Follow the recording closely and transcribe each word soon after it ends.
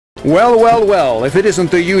Well, well, well, if it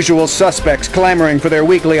isn't the usual suspects clamoring for their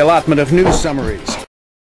weekly allotment of news summaries.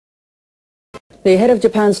 The head of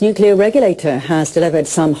Japan's nuclear regulator has delivered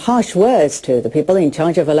some harsh words to the people in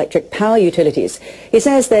charge of electric power utilities. He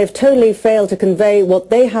says they've totally failed to convey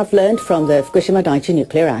what they have learned from the Fukushima Daiichi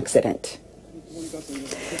nuclear accident.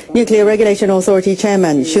 Nuclear Regulation Authority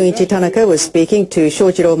Chairman Shunichi Tanaka was speaking to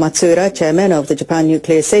Shojiro Matsuura, Chairman of the Japan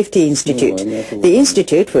Nuclear Safety Institute. The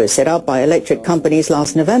institute was set up by electric companies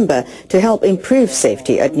last November to help improve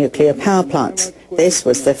safety at nuclear power plants. This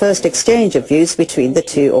was the first exchange of views between the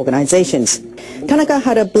two organizations. Tanaka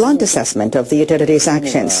had a blunt assessment of the utility's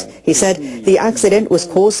actions. He said the accident was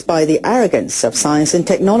caused by the arrogance of science and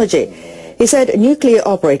technology. He said nuclear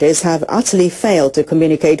operators have utterly failed to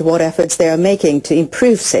communicate what efforts they are making to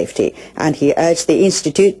improve safety, and he urged the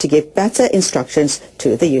institute to give better instructions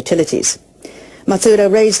to the utilities.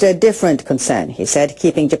 Matsuura raised a different concern. He said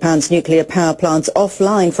keeping Japan's nuclear power plants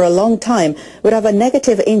offline for a long time would have a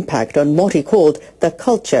negative impact on what he called the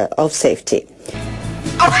culture of safety.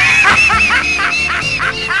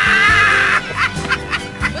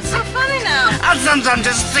 What's so funny now? I sometimes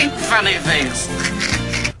just think funny things.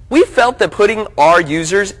 We felt that putting our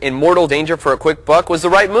users in mortal danger for a quick buck was the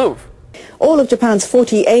right move. All of Japan's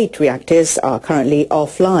 48 reactors are currently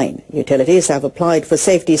offline. Utilities have applied for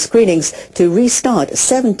safety screenings to restart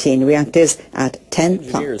 17 reactors at 10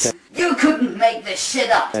 plants. You couldn't make this shit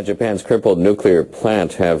up. Japan's crippled nuclear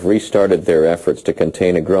plant have restarted their efforts to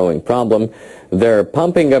contain a growing problem. They're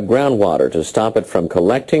pumping up groundwater to stop it from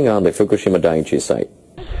collecting on the Fukushima Daiichi site.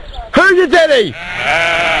 Who's your daddy?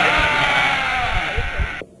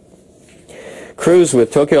 Crews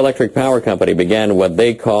with Tokyo Electric Power Company began what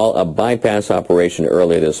they call a bypass operation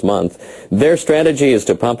earlier this month. Their strategy is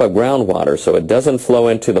to pump up groundwater so it doesn't flow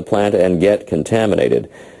into the plant and get contaminated.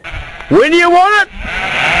 When do you want it?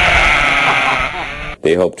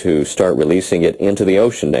 They hope to start releasing it into the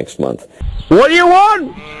ocean next month. What do you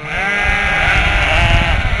want?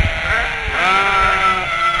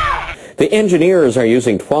 The engineers are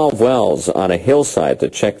using 12 wells on a hillside to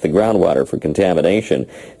check the groundwater for contamination.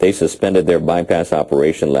 They suspended their bypass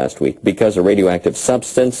operation last week because a radioactive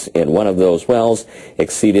substance in one of those wells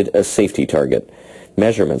exceeded a safety target.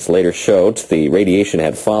 Measurements later showed the radiation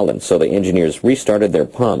had fallen, so the engineers restarted their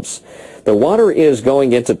pumps. The water is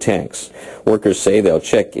going into tanks. Workers say they'll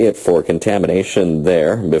check it for contamination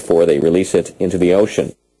there before they release it into the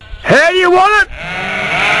ocean. How do you want it?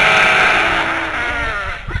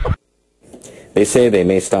 They say they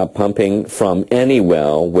may stop pumping from any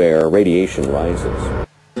well where radiation rises.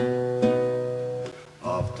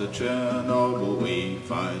 After Chernobyl we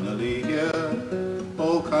finally hear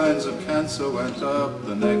all kinds of cancer went up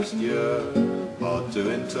the next year. Hard to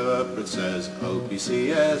interpret, says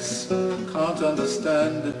OPCS. Can't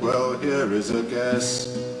understand it, well here is a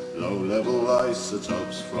guess. Low-level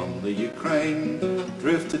isotopes from the Ukraine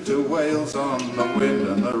drifted to Wales on the wind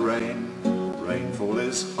and the rain. Rainfall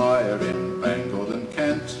is higher in Bangor than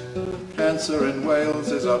Kent. Cancer in Wales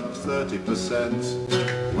is up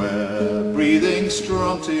 30%. We're breathing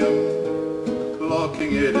strontium,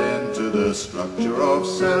 locking it into the structure of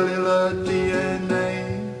cellular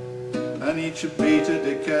DNA. And each should be to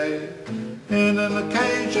decay in an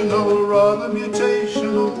occasional, rather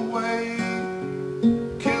mutational way.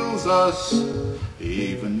 Kills us.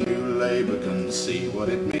 Even new Labour can see what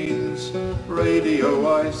it means.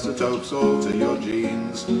 Radioisotopes alter your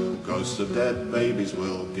genes. Ghosts of dead babies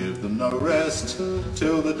will give them no rest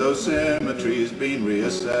till the dosimetry's been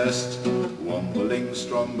reassessed. Wombling,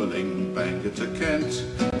 strombling, Bangor to Kent,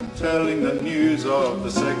 telling the news of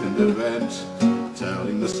the second event.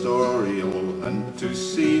 Telling the story all and two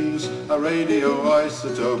scenes. A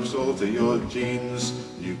radioisotopes alter your genes.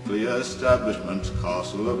 Nuclear establishment,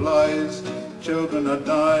 castle of lies. Children are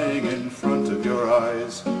dying in front of your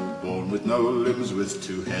eyes. Born with no limbs, with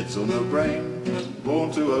two heads or no brain.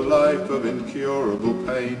 Born to a life of incurable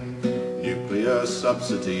pain. Nuclear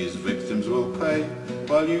subsidies victims will pay,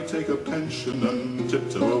 while you take a pension and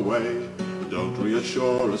tiptoe away. Don't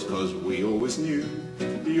reassure us, cause we always knew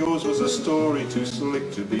yours was a story too slick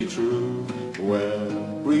to be true. We're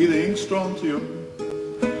breathing strontium,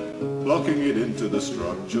 locking it into the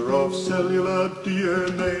structure of cellular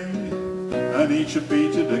DNA, and each should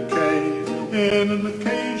be to decay in an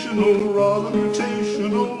occasional, rather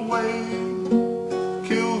mutational way.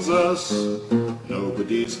 Kills us.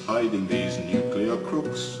 Nobody's hiding these nuclear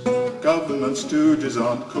crooks. Government stooges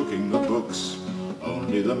aren't cooking the books.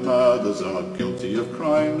 Only the mothers are guilty of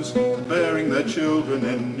crimes, bearing their children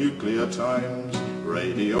in nuclear times.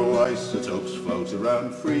 Radioisotopes float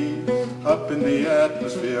around free, up in the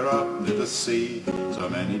atmosphere, up near the sea. So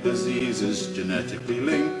many diseases genetically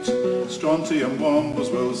linked, strontium bombs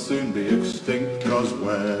will soon be extinct, 'cause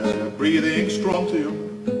we're breathing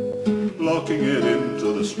strontium, locking it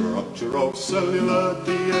into the structure of cellular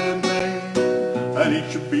DNA. And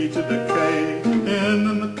each beat to decay in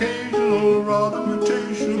an occasional, rather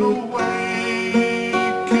mutational way,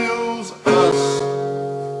 kills us.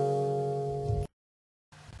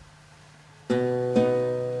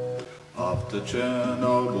 After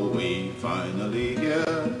Chernobyl we finally hear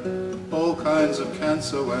all kinds of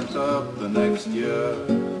cancer went up the next year.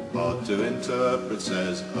 Hard to interpret,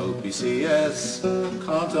 says OPCS.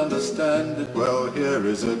 Can't understand it, well here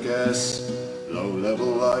is a guess.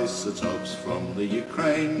 Low-level isotopes from the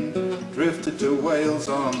Ukraine drifted to Wales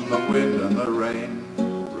on the wind and the rain.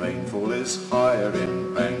 Rainfall is higher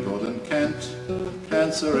in Bangor than Kent.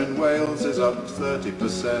 Cancer in Wales is up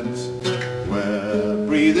 30%. We're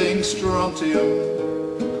breathing strontium,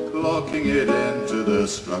 locking it into the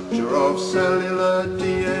structure of cellular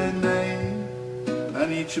DNA.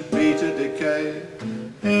 And each beat a decay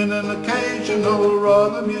in an occasional,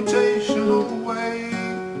 rather mutational way,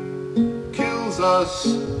 kills us.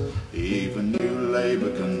 Even New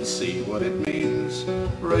Labour can see what it means.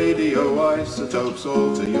 Radioisotopes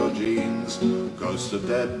alter your genes. Ghosts of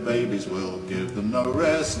dead babies will give them no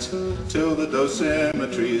rest till the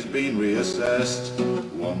dosimetry's been reassessed.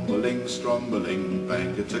 Wombling, strombling,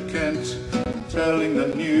 Bangor to Kent, telling the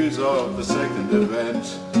news of the second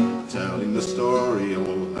event, telling the story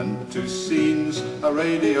all and two scenes. A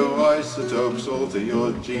radioisotopes alter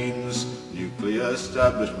your genes. Nuclear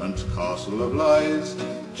establishment, castle of lies.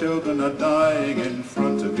 Children are dying in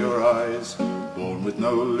front of your eyes. Born with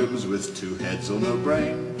no limbs, with two heads or no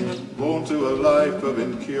brain. Born to a life of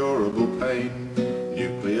incurable pain.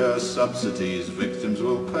 Nuclear subsidies victims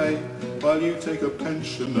will pay, while you take a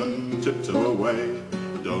pension and tiptoe away.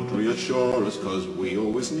 Don't reassure us, 'cause we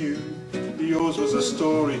always knew yours was a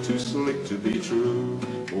story too slick to be true.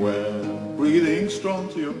 We're breathing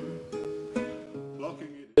strontium.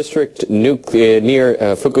 District near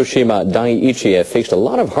Fukushima Daiichi have faced a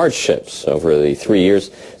lot of hardships over the 3 years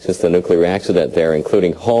since the nuclear accident there,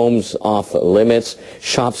 including homes off limits,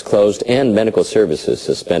 shops closed, and medical services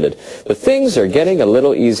suspended. But things are getting a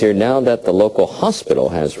little easier now that the local hospital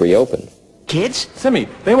has reopened. Kids? Simi,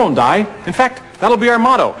 they won't die. In fact, that'll be our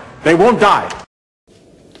motto. They won't die.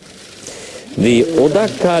 The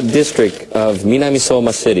Odaka district of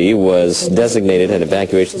Minamisoma City was designated an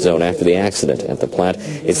evacuation zone after the accident at the plant.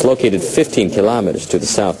 It's located 15 kilometers to the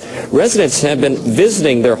south. Residents have been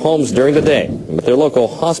visiting their homes during the day, but their local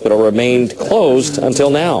hospital remained closed until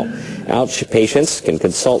now. Outpatients can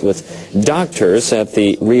consult with doctors at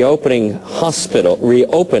the reopened hospital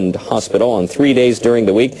on 3 days during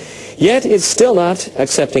the week, yet it's still not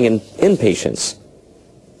accepting inpatients.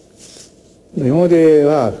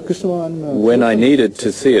 When I needed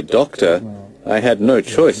to see a doctor, I had no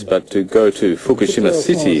choice but to go to Fukushima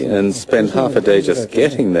City and spend half a day just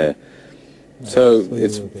getting there. So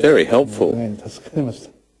it's very helpful.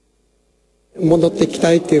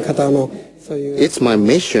 It's my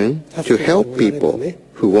mission to help people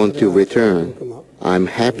who want to return. I'm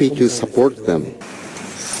happy to support them.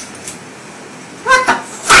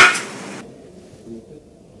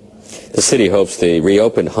 The city hopes the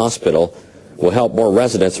reopened hospital will help more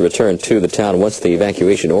residents return to the town once the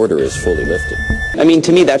evacuation order is fully lifted. I mean,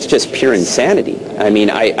 to me, that's just pure insanity. I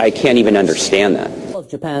mean, I can't even understand that. Of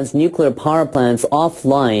Japan's nuclear power plants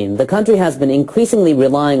offline, the country has been increasingly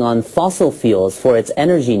relying on fossil fuels for its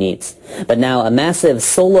energy needs. But now a massive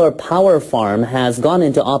solar power farm has gone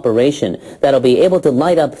into operation that'll be able to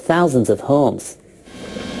light up thousands of homes.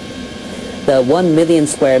 The 1 million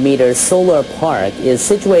square meter solar park is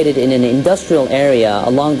situated in an industrial area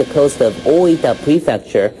along the coast of Oita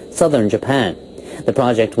Prefecture, southern Japan. The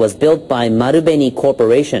project was built by Marubeni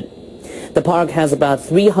Corporation. The park has about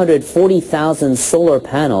 340,000 solar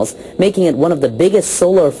panels, making it one of the biggest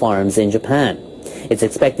solar farms in Japan. It's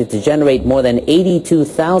expected to generate more than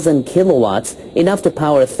 82,000 kilowatts, enough to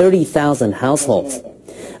power 30,000 households.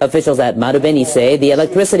 Officials at Marubeni say the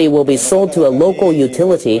electricity will be sold to a local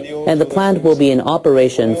utility and the plant will be in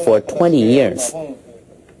operation for 20 years.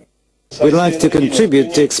 We'd like to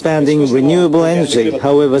contribute to expanding renewable energy,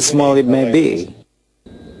 however small it may be.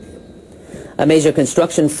 A major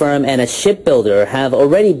construction firm and a shipbuilder have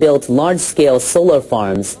already built large-scale solar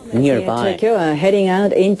farms nearby. Tokyo are heading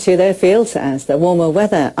out into their fields as the warmer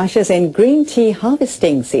weather ushers in green tea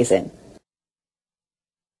harvesting season.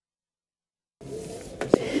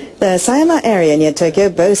 The Sayama area near Tokyo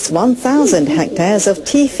boasts 1,000 hectares of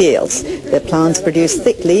tea fields. The plants produce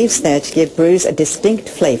thick leaves that give brews a distinct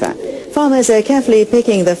flavor. Farmers are carefully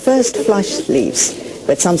picking the first flush leaves,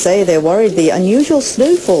 but some say they're worried the unusual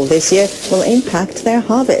snowfall this year will impact their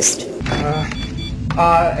harvest.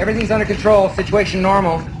 Everything's under control, situation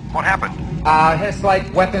normal. What happened? Had a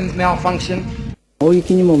slight weapons malfunction. We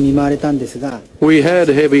had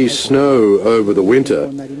heavy snow over the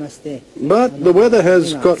winter, but the weather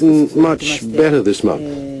has gotten much better this month.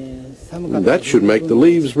 That should make the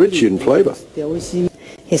leaves rich in flavor.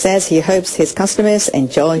 He says he hopes his customers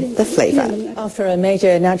enjoy the flavor. After a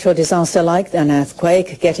major natural disaster like an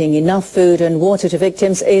earthquake, getting enough food and water to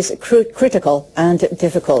victims is critical and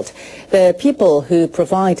difficult. The people who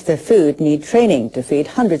provide the food need training to feed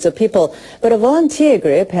hundreds of people, but a volunteer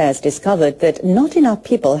group has discovered that not enough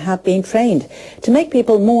people have been trained. To make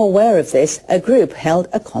people more aware of this, a group held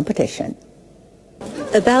a competition.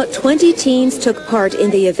 About 20 teams took part in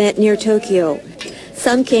the event near Tokyo.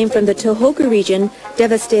 Some came from the Tohoku region,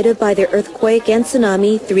 devastated by the earthquake and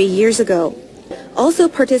tsunami 3 years ago. Also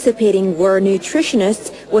participating were nutritionists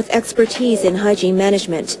with expertise in hygiene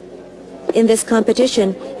management. In this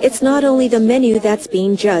competition, it's not only the menu that's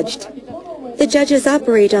being judged. The judges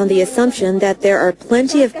operate on the assumption that there are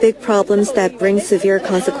plenty of big problems that bring severe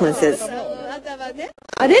consequences.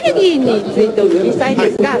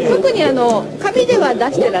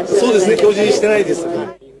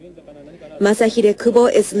 Masahide Kubo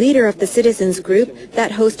is leader of the citizens group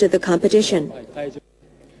that hosted the competition.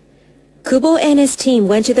 Kubo and his team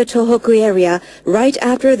went to the Tohoku area right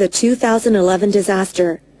after the 2011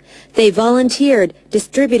 disaster. They volunteered,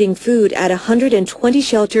 distributing food at 120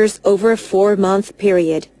 shelters over a 4-month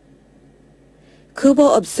period.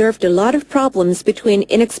 Kubo observed a lot of problems between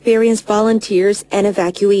inexperienced volunteers and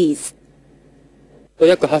evacuees.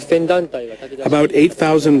 About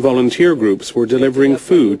 8,000 volunteer groups were delivering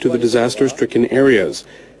food to the disaster-stricken areas,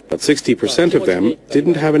 but 60% of them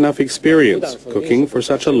didn't have enough experience cooking for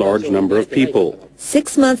such a large number of people.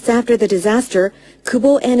 6 months after the disaster,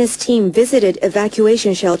 Kubo and his team visited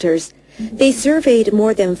evacuation shelters. They surveyed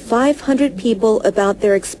more than 500 people about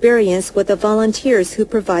their experience with the volunteers who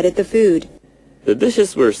provided the food. The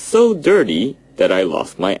dishes were so dirty that I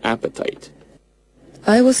lost my appetite.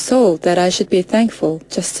 I was told that I should be thankful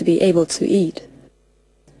just to be able to eat.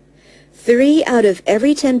 3 out of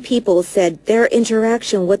every 10 people said their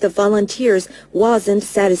interaction with the volunteers wasn't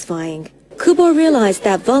satisfying. Kubo realized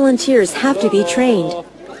that volunteers have to be trained.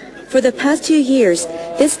 For the past 2 years,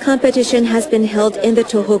 this competition has been held in the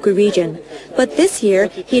Tohoku region. But this year,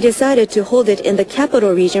 he decided to hold it in the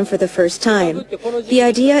capital region for the first time. The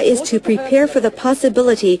idea is to prepare for the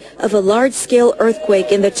possibility of a large-scale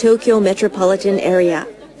earthquake in the Tokyo metropolitan area.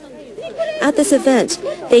 At this event,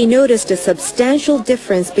 they noticed a substantial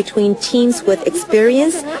difference between teams with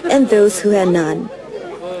experience and those who had none.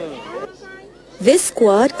 This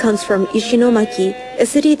squad comes from Ishinomaki, a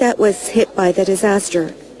city that was hit by the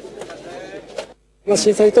disaster.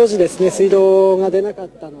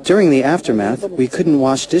 During the aftermath, we couldn't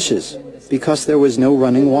wash dishes because there was no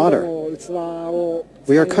running water.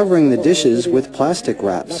 We are covering the dishes with plastic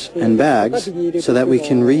wraps and bags so that we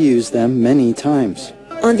can reuse them many times.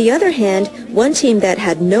 On the other hand, one team that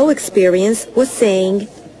had no experience was saying,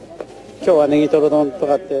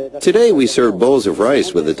 Today we serve bowls of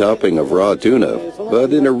rice with a topping of raw tuna,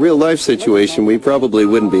 but in a real-life situation we probably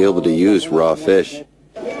wouldn't be able to use raw fish.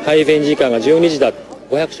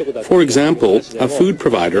 For example, a food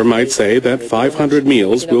provider might say that 500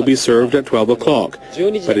 meals will be served at 12 o'clock,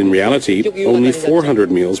 but in reality, only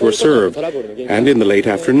 400 meals were served, and in the late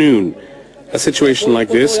afternoon. A situation like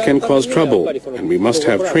this can cause trouble, and we must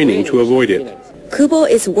have training to avoid it. Kubo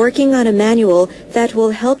is working on a manual that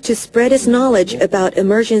will help to spread his knowledge about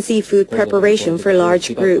emergency food preparation for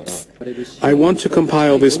large groups. I want to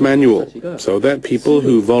compile this manual so that people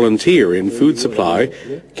who volunteer in food supply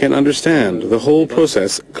can understand the whole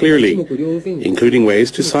process clearly, including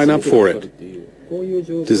ways to sign up for it.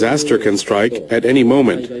 Disaster can strike at any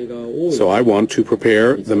moment, so I want to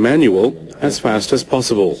prepare the manual as fast as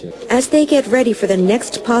possible. As they get ready for the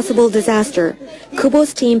next possible disaster,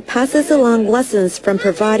 Kubo's team passes along lessons from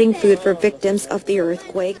providing food for victims of the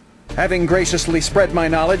earthquake. Having graciously spread my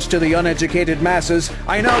knowledge to the uneducated masses,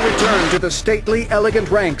 I now return to the stately, elegant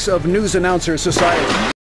ranks of News Announcer Society.